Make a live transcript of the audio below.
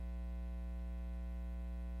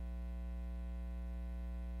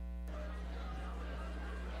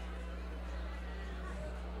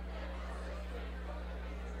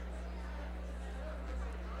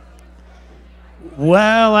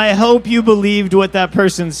Well, I hope you believed what that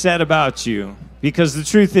person said about you, because the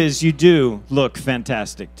truth is you do look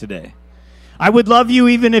fantastic today. I would love you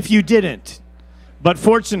even if you didn't, but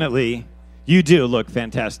fortunately, you do look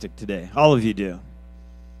fantastic today. All of you do,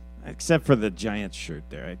 except for the Giants shirt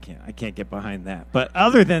there. I can't get behind that. But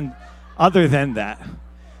other than that,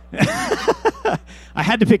 I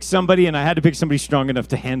had to pick somebody, and I had to pick somebody strong enough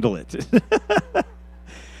to handle it.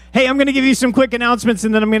 Hey, I'm going to give you some quick announcements,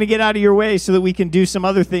 and then I'm going to get out of your way so that we can do some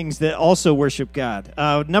other things that also worship God.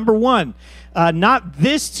 Number one, not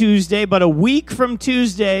this Tuesday, but a week from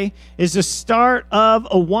Tuesday is the start of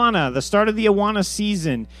Awana, the start of the Awana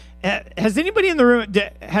season. Has anybody in the room,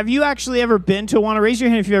 have you actually ever been to Awana? Raise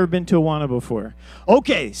your hand if you've ever been to Awana before.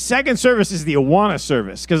 Okay, second service is the Awana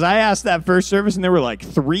service, because I asked that first service, and there were like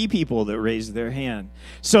 3 people that raised their hand.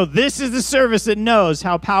 So this is the service that knows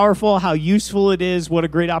how powerful, how useful it is, what a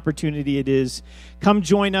great opportunity it is. Come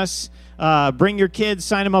join us. Bring your kids,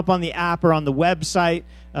 sign them up on the app or on the website.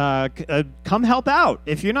 Come help out.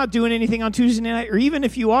 If you're not doing anything on Tuesday night, or even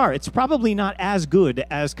if you are, it's probably not as good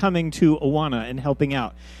as coming to Awana and helping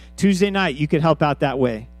out. Tuesday night, you could help out that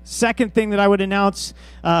way. Second thing that I would announce,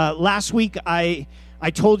 last week I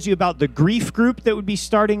told you about the grief group that would be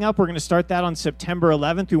starting up. We're going to start that on September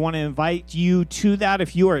 11th. We want to invite you to that.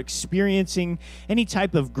 If you are experiencing any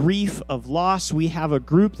type of grief, of loss, we have a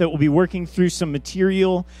group that will be working through some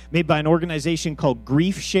material made by an organization called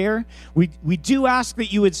Grief Share. We do ask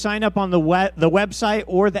that you would sign up on the website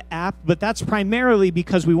or the app, but that's primarily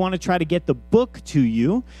because we want to try to get the book to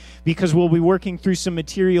you, because we'll be working through some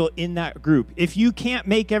material in that group. If you can't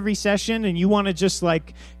make every session and you want to just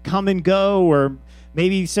like come and go, or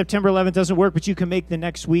maybe September 11th doesn't work, but you can make the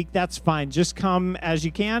next week, that's fine. Just come as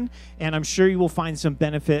you can, and I'm sure you will find some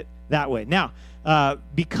benefit that way. Now,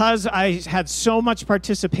 because I had so much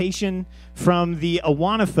participation from the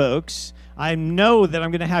Awana folks, I know that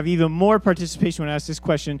I'm going to have even more participation when I ask this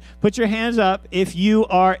question. Put your hands up if you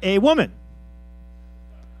are a woman.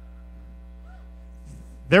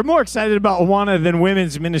 They're more excited about Awana than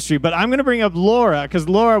women's ministry, but I'm going to bring up Laura, because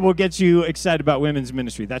Laura will get you excited about women's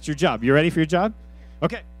ministry. That's your job. You ready for your job?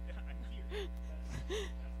 Okay.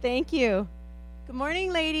 Thank you. Good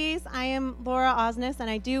morning, ladies. I am Laura Osnes, and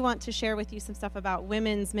I do want to share with you some stuff about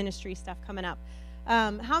women's ministry stuff coming up.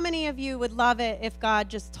 How many of you would love it if God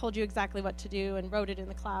just told you exactly what to do and wrote it in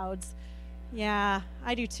the clouds? Yeah,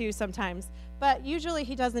 I do too sometimes. But usually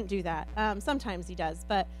he doesn't do that. Sometimes he does.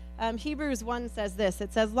 But Hebrews 1 says this.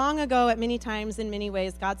 It says, "Long ago, at many times, in many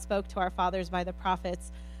ways, God spoke to our fathers by the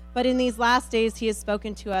prophets. But in these last days, he has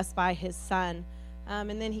spoken to us by his Son."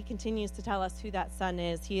 And then he continues to tell us who that Son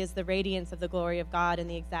is. He is the radiance of the glory of God and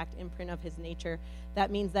the exact imprint of his nature. That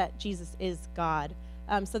means that Jesus is God.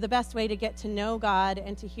 So the best way to get to know God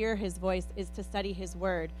and to hear his voice is to study his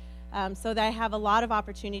word. So that I have a lot of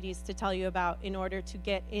opportunities to tell you about in order to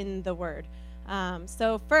get in the word.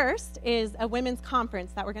 So first is a women's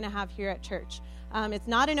conference that we're going to have here at church. It's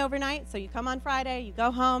not an overnight, so you come on Friday, you go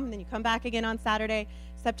home, and then you come back again on Saturday,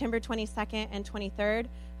 September 22nd and 23rd.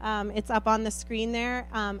 It's up on the screen there.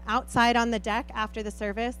 Outside on the deck after the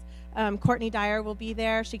service, Courtney Dyer will be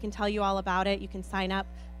there. She can tell you all about it. You can sign up.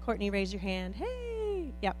 Courtney, raise your hand.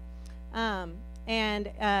 Hey! Yep. And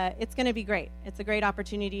it's going to be great. It's a great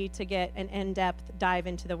opportunity to get an in-depth dive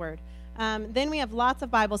into the Word. Then we have lots of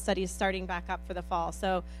Bible studies starting back up for the fall.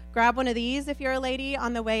 So grab one of these if you're a lady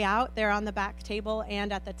on the way out. They're on the back table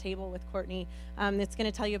and at the table with Courtney. It's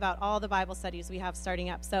going to tell you about all the Bible studies we have starting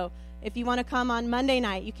up. So if you want to come on Monday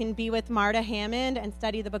night, you can be with Marta Hammond and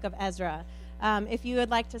study the book of Ezra. If you would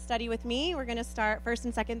like to study with me, we're going to start 1st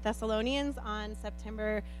and 2nd Thessalonians on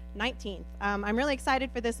September 19th. I'm really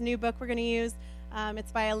excited for this new book we're going to use.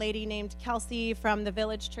 It's by a lady named Kelsey from the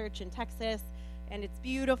Village Church in Texas. And it's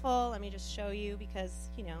beautiful. Let me just show you because,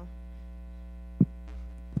 you know,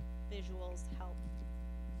 visuals help.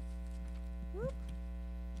 Whoop.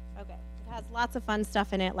 Okay. It has lots of fun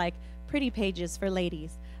stuff in it, like pretty pages for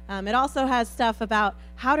ladies. It also has stuff about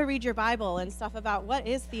how to read your Bible and stuff about what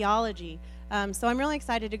is theology. So I'm really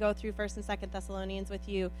excited to go through 1st and 2nd Thessalonians with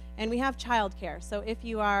you. And we have childcare. So if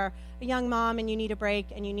you are a young mom and you need a break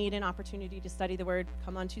and you need an opportunity to study the Word,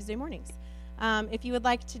 come on Tuesday mornings. If you would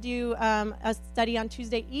like to do a study on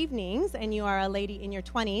Tuesday evenings and you are a lady in your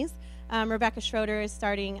 20s, Rebecca Schroeder is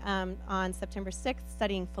starting on September 6th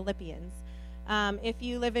studying Philippians. If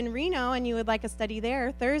you live in Reno and you would like a study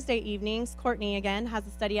there, Thursday evenings, Courtney, again, has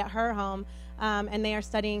a study at her home, and they are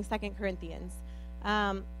studying 2 Corinthians.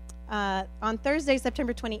 On Thursday,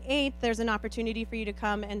 September 28th, there's an opportunity for you to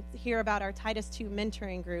come and hear about our Titus II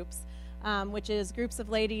mentoring groups. which is groups of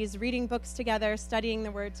ladies reading books together, studying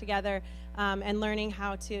the Word together, and learning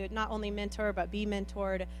how to not only mentor but be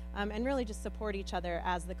mentored, and really just support each other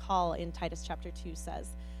as the call in Titus chapter 2 says.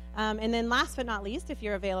 And then last but not least, if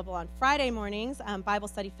you're available on Friday mornings, Bible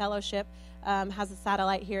Study Fellowship has a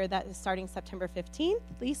satellite here that is starting September 15th.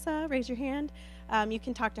 Lisa, raise your hand. You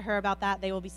can talk to her about that. They will be